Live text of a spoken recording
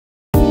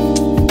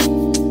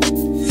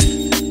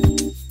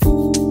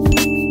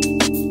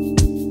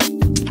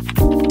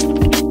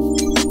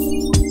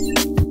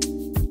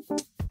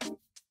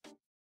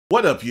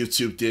What up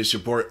YouTube, this is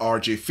your boy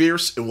RJ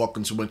Fierce and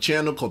welcome to my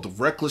channel called The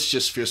Reckless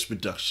Just Fierce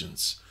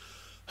Productions.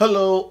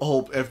 Hello, I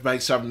hope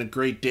everybody's having a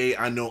great day.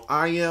 I know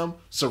I am.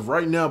 So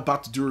right now I'm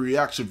about to do a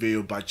reaction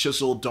video by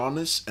Chiseled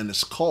Adonis and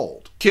it's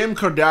called Kim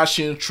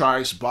Kardashian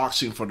Tries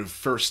Boxing for the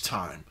First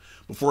Time.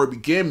 Before we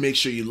begin, make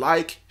sure you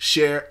like,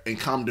 share, and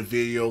comment the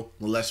video.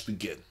 Well, let's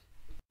begin.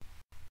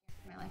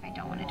 I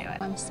don't want to do it.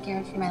 I'm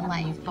scared for my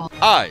life.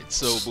 Alright,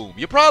 so boom.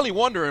 You're probably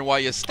wondering why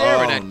you're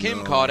staring at Kim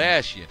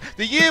Kardashian.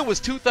 The year was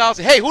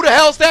 2000. Hey, who the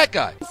hell's that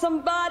guy?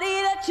 Somebody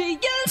that you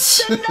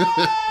used to know,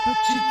 but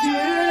you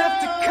didn't have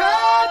to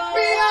cut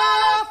me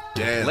off.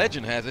 Damn.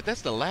 Legend has it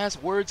that's the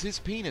last words his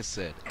penis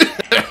said.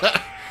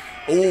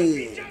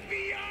 Oh.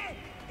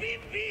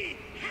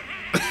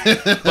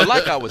 But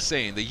like I was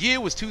saying, the year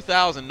was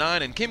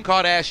 2009 and Kim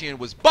Kardashian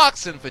was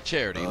boxing for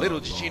charity. Little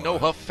did she know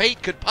her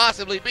fate could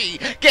possibly be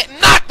getting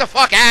knocked the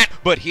fuck out.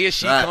 But here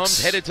she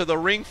comes, headed to the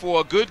ring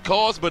for a good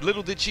cause, but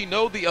little did she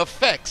know the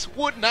effects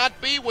would not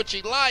be what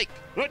she liked.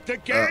 Let the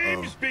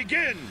games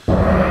begin.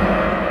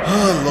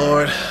 Oh,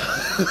 Lord.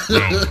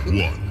 Round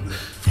one,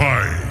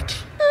 fight.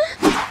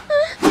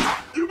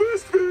 You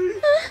missed me.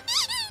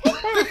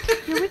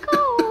 Here we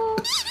go.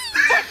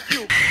 Fuck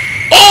you.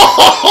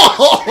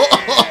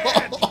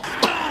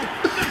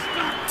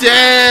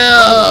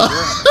 Damn!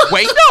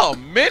 Wait a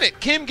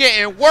minute. Kim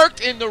getting worked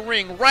in the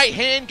ring. Right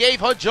hand gave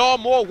her jaw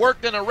more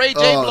work than a Ray J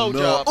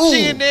blowjob. No.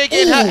 She in there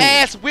getting her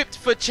ass whipped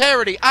for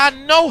charity. I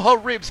know her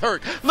ribs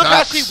hurt. Look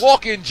how she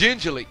walking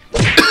gingerly.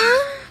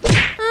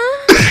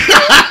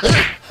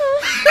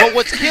 But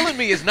what's killing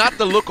me is not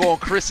the look on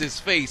Chris's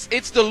face.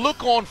 It's the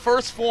look on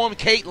First Form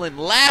Caitlyn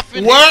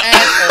laughing his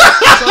ass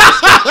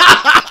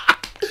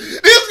off.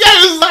 This guy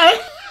is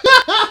like,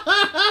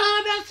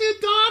 that's your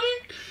daughter?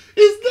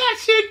 Is that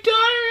your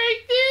daughter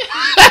right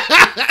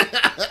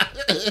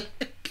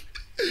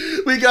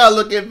there? We gotta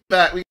look it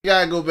back. We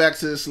gotta go back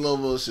to the slow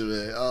motion,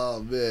 man.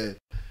 Oh man,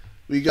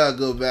 we gotta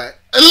go back.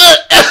 Look.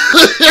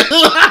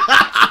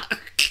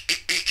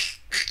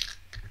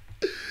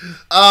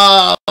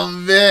 Oh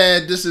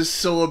man, this is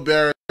so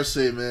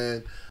embarrassing,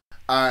 man.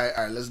 All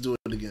right, let's do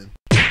it again.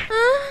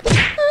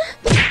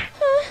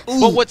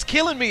 But what's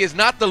killing me is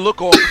not the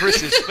look on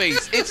Chris's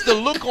face. It's the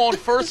look on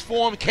First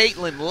Form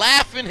Caitlyn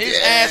laughing his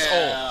ass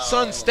off.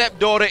 Son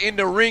stepdaughter in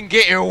the ring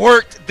getting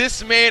worked.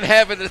 This man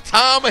having the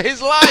time of his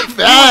life.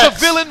 He was a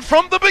villain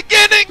from the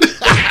beginning.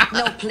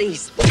 No,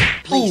 please.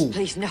 Please,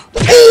 please, no.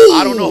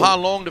 I don't know how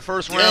long the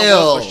first round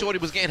was, but Shorty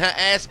was getting her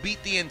ass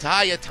beat the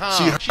entire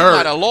time. She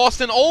might have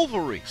lost an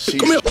ovary.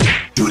 Come here.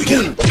 Do it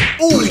again.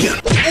 Do it again.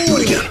 Do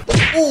it again.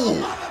 Oh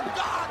my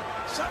God!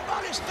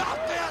 Somebody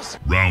stop this!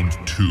 Round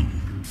two,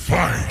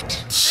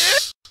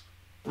 fight.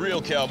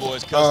 Real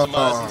cowboys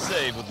customize and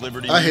save with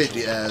Liberty. I hate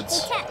the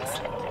ads. Hey, Tex,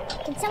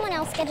 can someone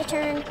else get a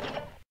turn?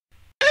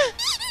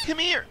 Come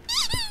here.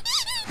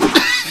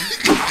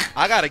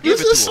 I gotta give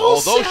it to her.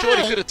 Although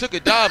Shorty could have took a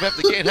dive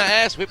after getting her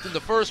ass whipped in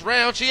the first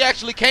round, she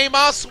actually came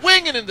out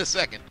swinging in the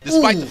second.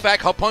 Despite the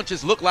fact her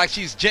punches look like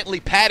she's gently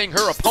patting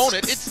her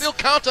opponent, it still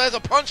counts as a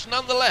punch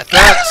nonetheless.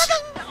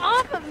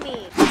 Off of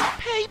me!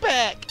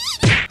 Payback.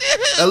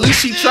 At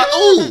least she tried.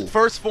 Ooh.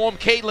 First Form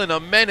Caitlyn a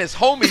menace.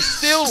 Homie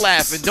still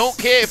laughing. Don't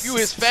care if you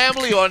his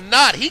family or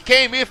not. He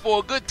came here for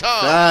a good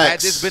time.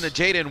 Had this been a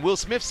Jada and Will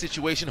Smith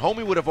situation,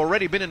 homie would have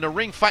already been in the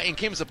ring fighting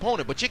Kim's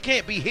opponent. But you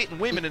can't be hitting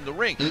women in the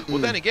ring. Well,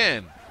 then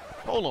again,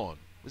 hold on.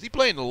 Was he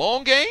playing the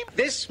long game?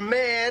 This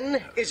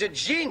man is a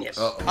genius.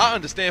 I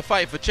understand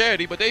fighting for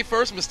charity, but their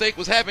first mistake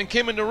was having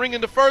Kim in the ring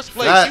in the first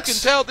place. You can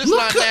tell this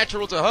not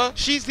natural to her.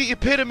 She's the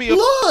epitome of...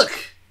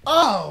 Look!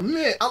 Oh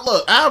man,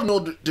 look, I have no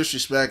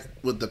disrespect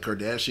with the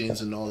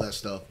Kardashians and all that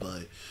stuff,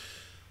 but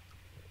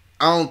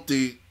I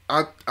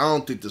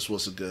don't think this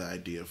was a good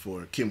idea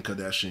for Kim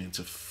Kardashian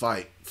to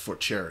fight for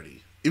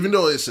charity. Even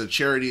though it's a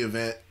charity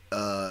event,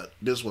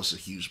 this was a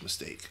huge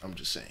mistake. I'm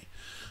just saying.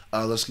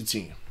 Let's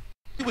continue.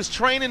 She was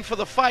training for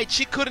the fight.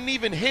 She couldn't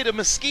even hit a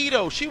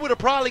mosquito. She would have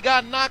probably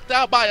got knocked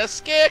out by a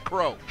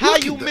scarecrow. How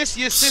you miss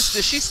your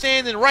sister? She's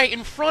standing right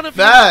in front of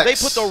you. They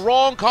put the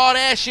wrong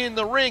Kardashian in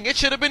the ring. It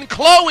should have been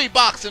Chloe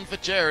boxing for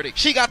charity.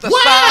 She got the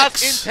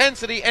size,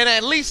 intensity, and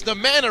at least the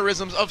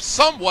mannerisms of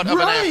somewhat of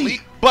an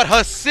athlete. But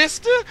her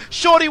sister?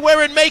 Shorty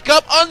wearing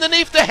makeup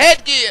underneath the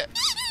headgear.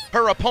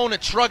 Her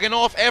opponent shrugging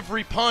off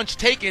every punch,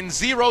 taking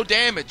 0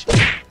 damage.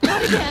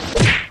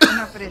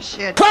 Enough of this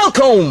shit.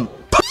 Welcome!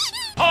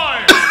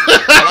 Well,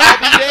 I'll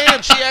be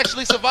damned. She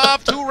actually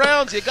survived 2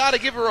 rounds. You gotta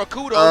give her a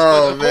kudos,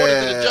 but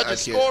according to the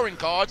judges' scoring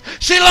cards,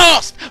 she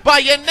lost by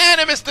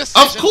unanimous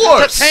decision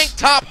to Tank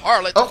Top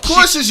Harlot. Of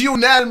course it's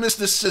unanimous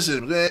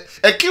decision, man.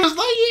 And Kim was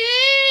like,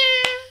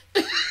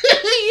 yeah.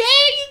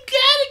 Yeah, you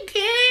got it,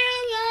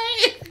 girl.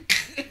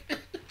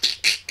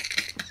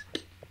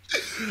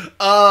 Like...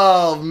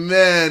 Oh,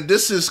 man.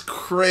 This is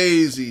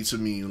crazy to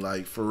me.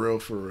 Like, for real,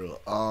 for real.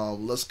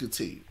 Let's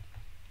continue.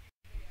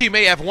 She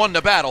may have won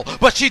the battle,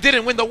 but she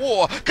didn't win the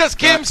war, because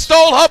Kim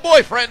stole her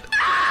boyfriend.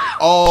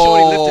 Oh.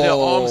 Shorty lifted her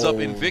arms up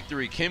in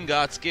victory. Kim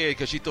got scared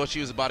because she thought she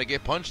was about to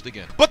get punched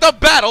again. But the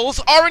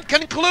battles aren't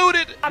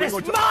concluded.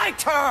 It's my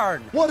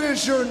turn. What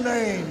is your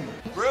name?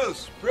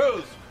 Bruce.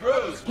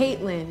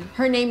 Caitlyn.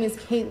 Her name is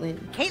Caitlyn.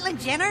 Caitlyn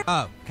Jenner?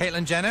 Oh,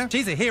 Caitlyn Jenner?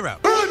 She's a hero.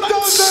 It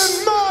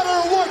doesn't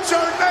matter what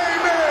your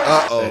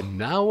name is. And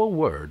now a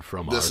word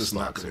from our This is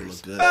not going to look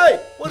sponsors. good.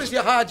 Hey, what does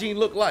your hygiene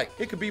look like?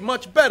 It could be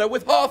much better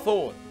with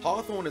Hawthorne.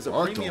 Hawthorne is a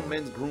premium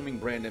men's grooming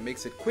brand that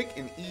makes it quick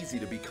and easy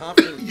to be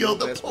confident Yo,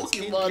 with the invest with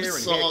Pokemon skincare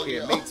song, and hair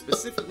yo. care made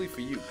specifically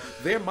for you.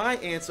 They're my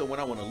answer when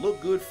I want to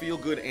look good, feel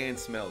good, and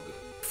smell good.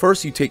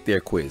 First, you take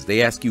their quiz.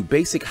 They ask you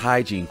basic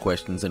hygiene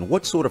questions and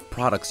what sort of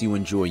products you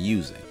enjoy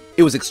using.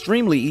 It was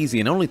extremely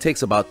easy and only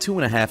takes about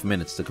 2.5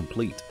 minutes to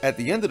complete. At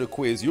the end of the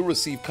quiz, you'll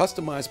receive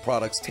customized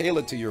products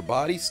tailored to your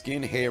body,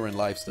 skin, hair, and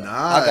lifestyle.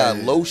 I got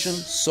lotion,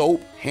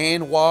 soap,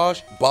 hand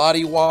wash,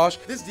 body wash.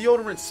 This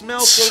deodorant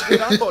smells so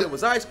good, I thought it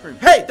was ice cream.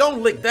 Hey,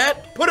 don't lick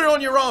that. Put it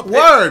on your armpit.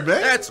 Word,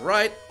 man. That's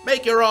right.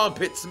 Make your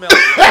armpit smell good.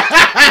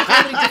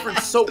 How many different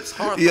soaps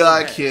Hawthorne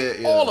I has? can't.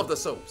 Yeah. All of the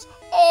soaps.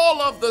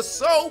 All of the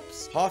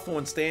soaps!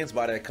 Hawthorne stands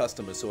by their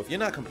customers, so if you're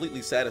not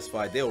completely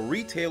satisfied, they'll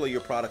retailer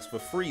your products for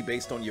free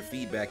based on your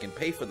feedback and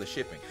pay for the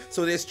shipping.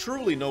 So there's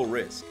truly no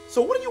risk.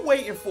 So what are you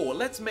waiting for?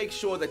 Let's make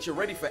sure that you're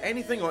ready for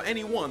anything or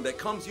anyone that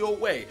comes your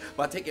way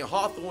by taking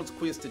Hawthorne's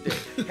quiz today.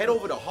 Head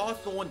over to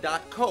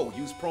hawthorne.co,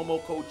 use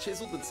promo code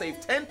Chiseled and save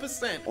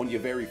 10% on your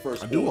very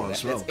first order.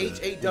 That's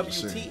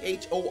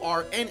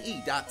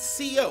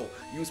HAWTHORNE.co.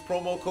 Use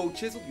promo code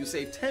Chiseled, you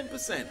save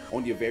 10%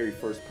 on your very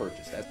first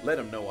purchase. Let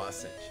them know I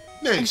sent you.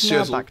 Thanks, Now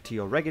Chiseled. back to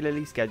your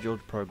regularly scheduled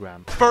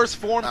program. First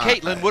form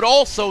Caitlyn would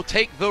also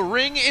take the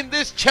ring in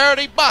this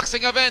charity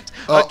boxing event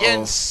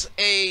against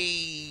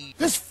a...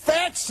 This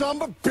fat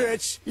son of a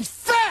bitch, he's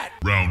fat!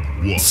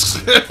 Round 1,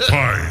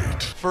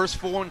 fight! First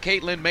form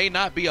Caitlyn may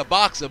not be a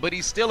boxer, but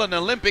he's still an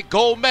Olympic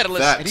gold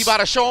medalist, Facts. and he about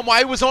to show him why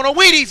he was on a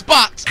Wheaties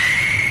box.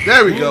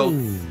 There we go.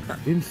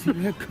 Didn't see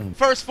that come.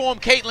 First form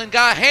Caitlyn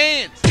got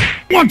hands.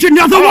 Want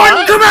another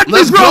one? Come at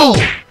Let's go.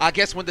 I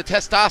guess when the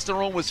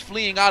testosterone was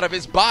fleeing out of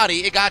his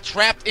body, it got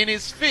trapped in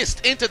his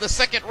fist. Into the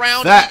second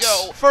round we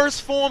go.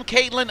 First form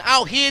Caitlyn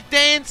out here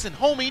dancing.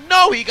 Homie,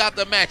 no, he got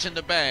the match in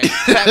the bag.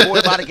 Fat boy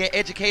about to get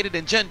educated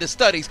in gender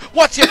studies.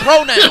 What's your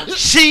pronoun?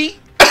 She,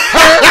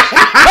 her,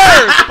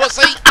 hers,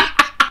 pussy.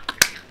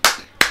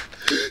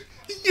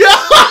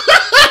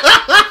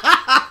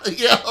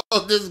 Yo,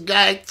 this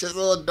guy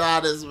Chiseled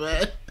Adonis,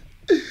 man.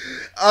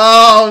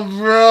 Oh,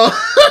 bro.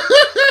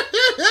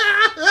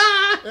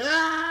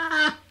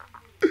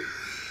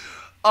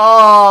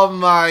 Oh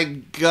my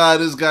God,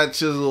 this guy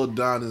Chiseled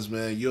Adonis,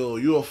 man. Yo,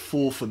 you're a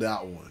fool for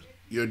that one.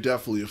 You're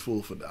definitely a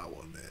fool for that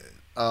one,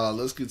 man.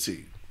 Let's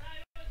continue.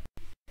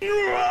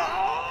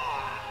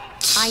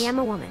 I am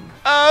a woman.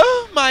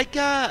 Oh my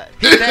God.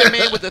 Hit that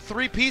man with the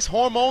 3-piece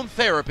hormone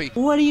therapy.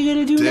 What are you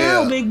gonna do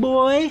now, big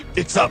boy?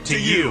 It's up to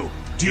you.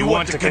 Do you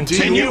want to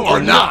continue or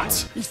not?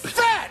 He's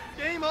fat!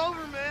 Game over,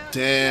 man.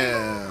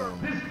 Damn.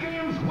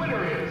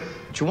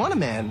 What you want,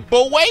 man?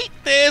 But wait,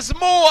 there's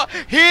more.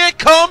 Here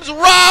comes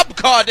Rob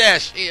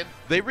Kardashian.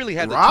 They really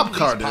had the Rob two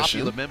least Kardashian?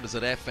 popular members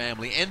of that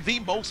family, and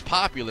the most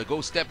popular go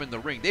step in the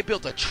ring. They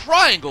built a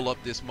triangle up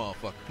this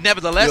motherfucker.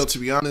 Nevertheless, Yo, to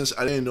be honest,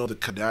 I didn't know the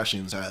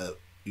Kardashians had,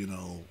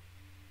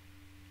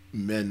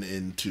 men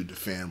into the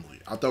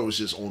family. I thought it was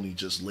just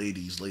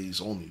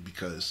ladies only,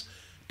 because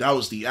that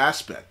was the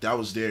aspect. That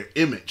was their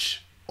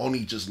image.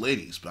 Only just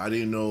ladies. But I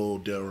didn't know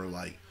there were,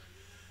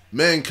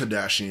 men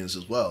Kardashians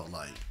as well.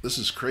 This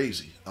is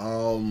crazy.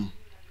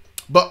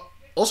 But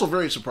also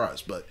very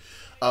surprised. But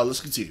let's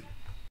continue.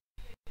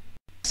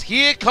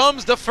 here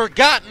comes the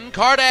forgotten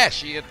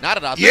Kardashian. Not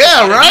at all.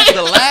 Yeah, right? He's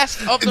the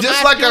last of the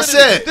Just like I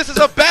said. This is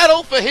a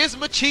battle for his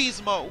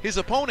machismo. His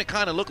opponent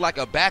kind of looked like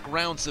a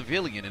background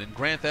civilian in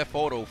Grand Theft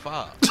Auto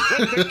 5.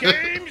 Let the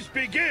games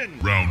begin.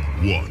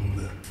 Round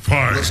 1,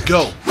 fight. Let's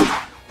go.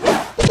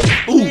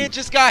 Man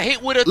just got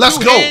hit with a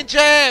two-hand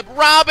jab.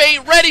 Rob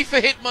ain't ready for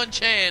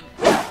Hitmonchan.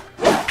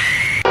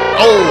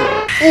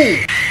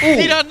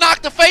 He done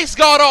knocked the face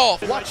guard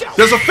off. Watch out.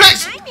 There's a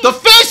face. The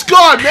face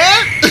guard,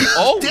 man.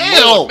 Oh,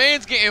 damn. Lord,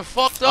 man's getting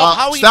fucked up.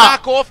 How he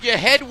knock off your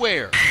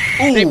headwear?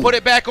 They put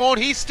it back on.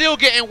 He's still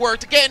getting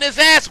worked, getting his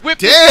ass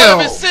whipped in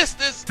front of his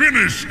sisters.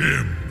 Finish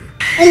him.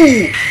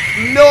 Ooh,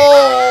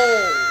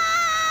 no.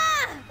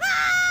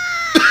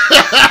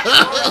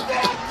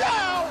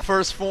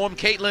 First form,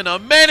 Caitlyn, a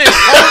menace.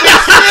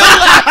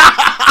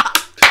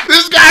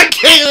 This guy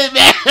Caitlyn,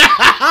 man.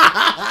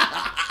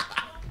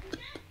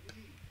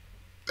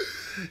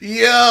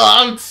 Yo,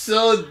 I'm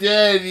so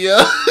dead, yo.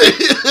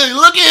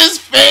 Look at his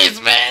face,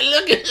 man.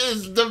 Look at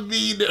his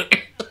demeanor.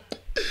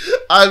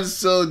 I'm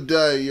so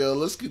done, yo.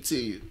 Let's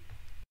continue.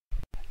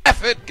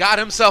 Effort got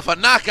himself a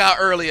knockout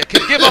earlier.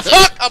 Could give a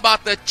fuck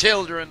about the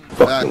children.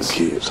 Fucking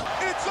kids.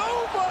 It's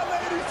over,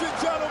 ladies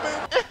and gentlemen.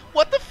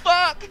 What the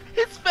fuck?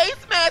 His face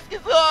mask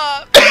is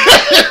off.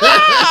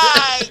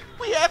 Why?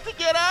 We have to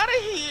get out of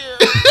here.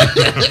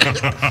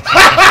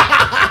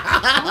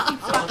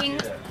 Fucking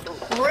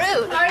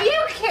rude. Are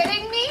you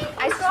kidding me?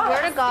 I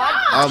swear to God.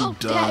 I'm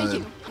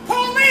done.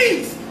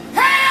 Police!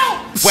 Help!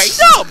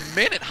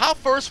 minute. How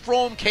first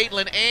from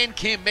Caitlyn and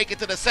Kim make it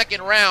to the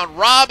second round?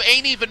 Rob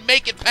ain't even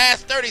make it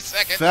past 30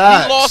 seconds.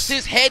 Facts. He lost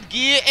his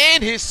headgear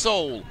and his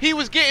soul. He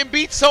was getting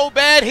beat so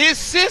bad, his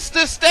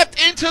sister stepped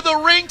into the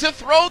ring to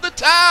throw the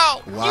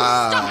towel.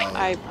 Wow.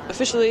 I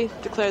officially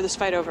declare this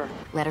fight over.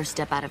 Let her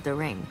step out of the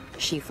ring.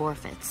 She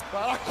forfeits.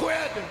 I quit.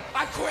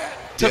 I quit.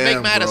 To Damn,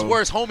 make matters bro.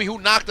 worse, homie who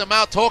knocked him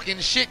out talking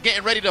shit,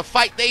 getting ready to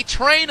fight they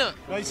trainer.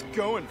 Nice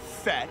going,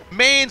 fat.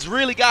 Man's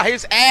really got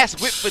his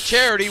ass whipped for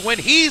charity when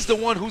he's the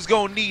one who's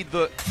gonna need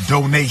the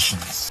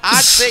donations.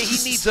 I'd say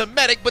he needs a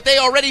medic, but they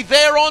already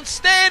there on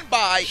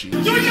standby. Do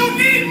you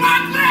need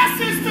my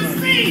glasses to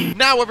see?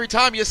 Now every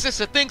time your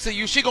sister thinks of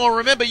you, she gonna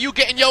remember you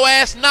getting your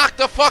ass knocked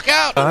the fuck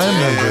out. I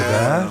remember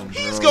that.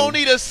 He's gonna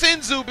need a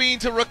Senzu bean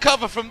to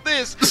recover from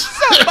this.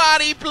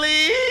 Somebody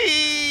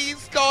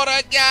please call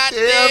a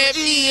goddamn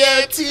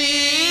EMT.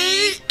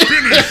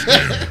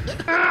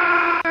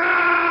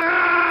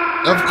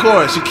 Of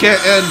course, you can't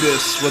end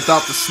this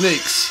without the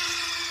snakes.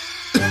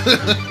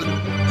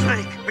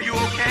 Snake, are you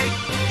okay?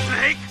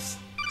 Snake?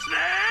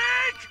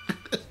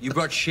 Snake! You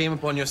brought shame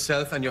upon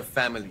yourself and your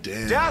family.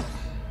 Damn. Death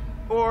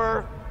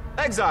or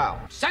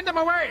exile? Send them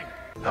away!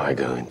 I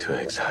go into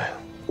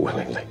exile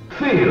willingly.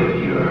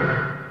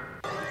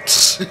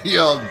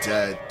 Yo, I'm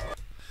dead.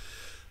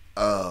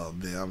 Oh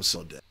man, I'm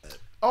so dead.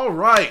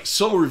 Alright,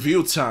 so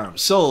review time.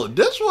 So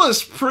this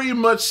was pretty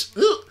much,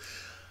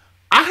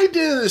 I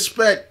didn't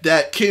expect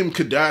that Kim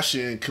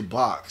Kardashian could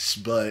box,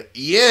 but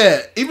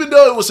yeah, even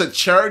though it was a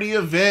charity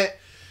event,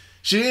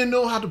 she didn't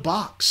know how to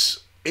box.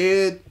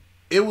 It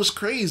was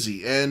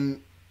crazy,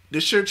 and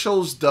this sure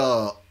chose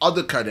the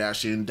other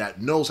Kardashian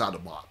that knows how to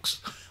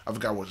box. I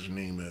forgot what her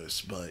name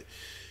is, but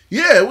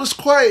yeah, it was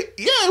quite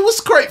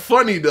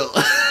funny though.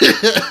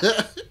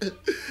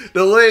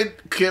 The way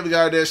Kim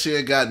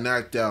Kardashian got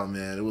knocked out,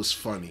 man, it was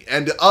funny.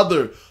 And the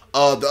other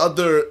Rob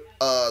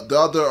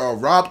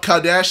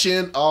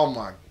Kardashian, oh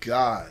my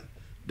god,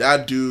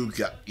 that dude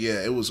got,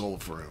 yeah, it was over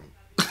for him.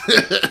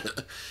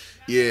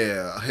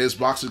 Yeah, his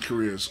boxing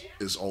career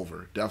is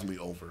over, definitely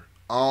over.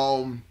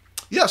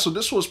 Yeah, so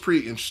this was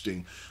pretty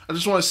interesting. I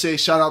just want to say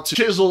shout out to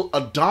Chiseled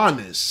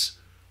Adonis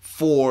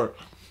for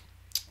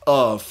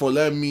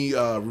letting me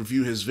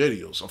review his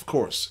videos, of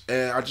course.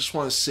 And I just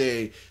want to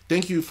say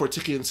thank you for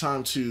taking the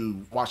time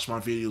to watch my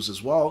videos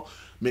as well.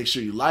 Make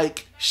sure you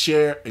like,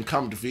 share, and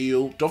comment the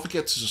video. Don't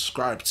forget to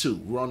subscribe too.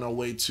 We're on our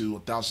way to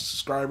 1,000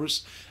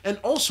 subscribers. And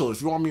also,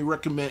 if you want me to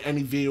recommend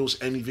any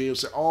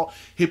videos at all,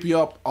 hit me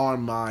up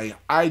on my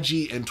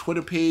IG and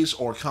Twitter page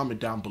or comment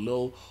down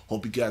below.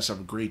 Hope you guys have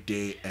a great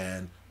day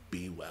and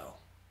be well.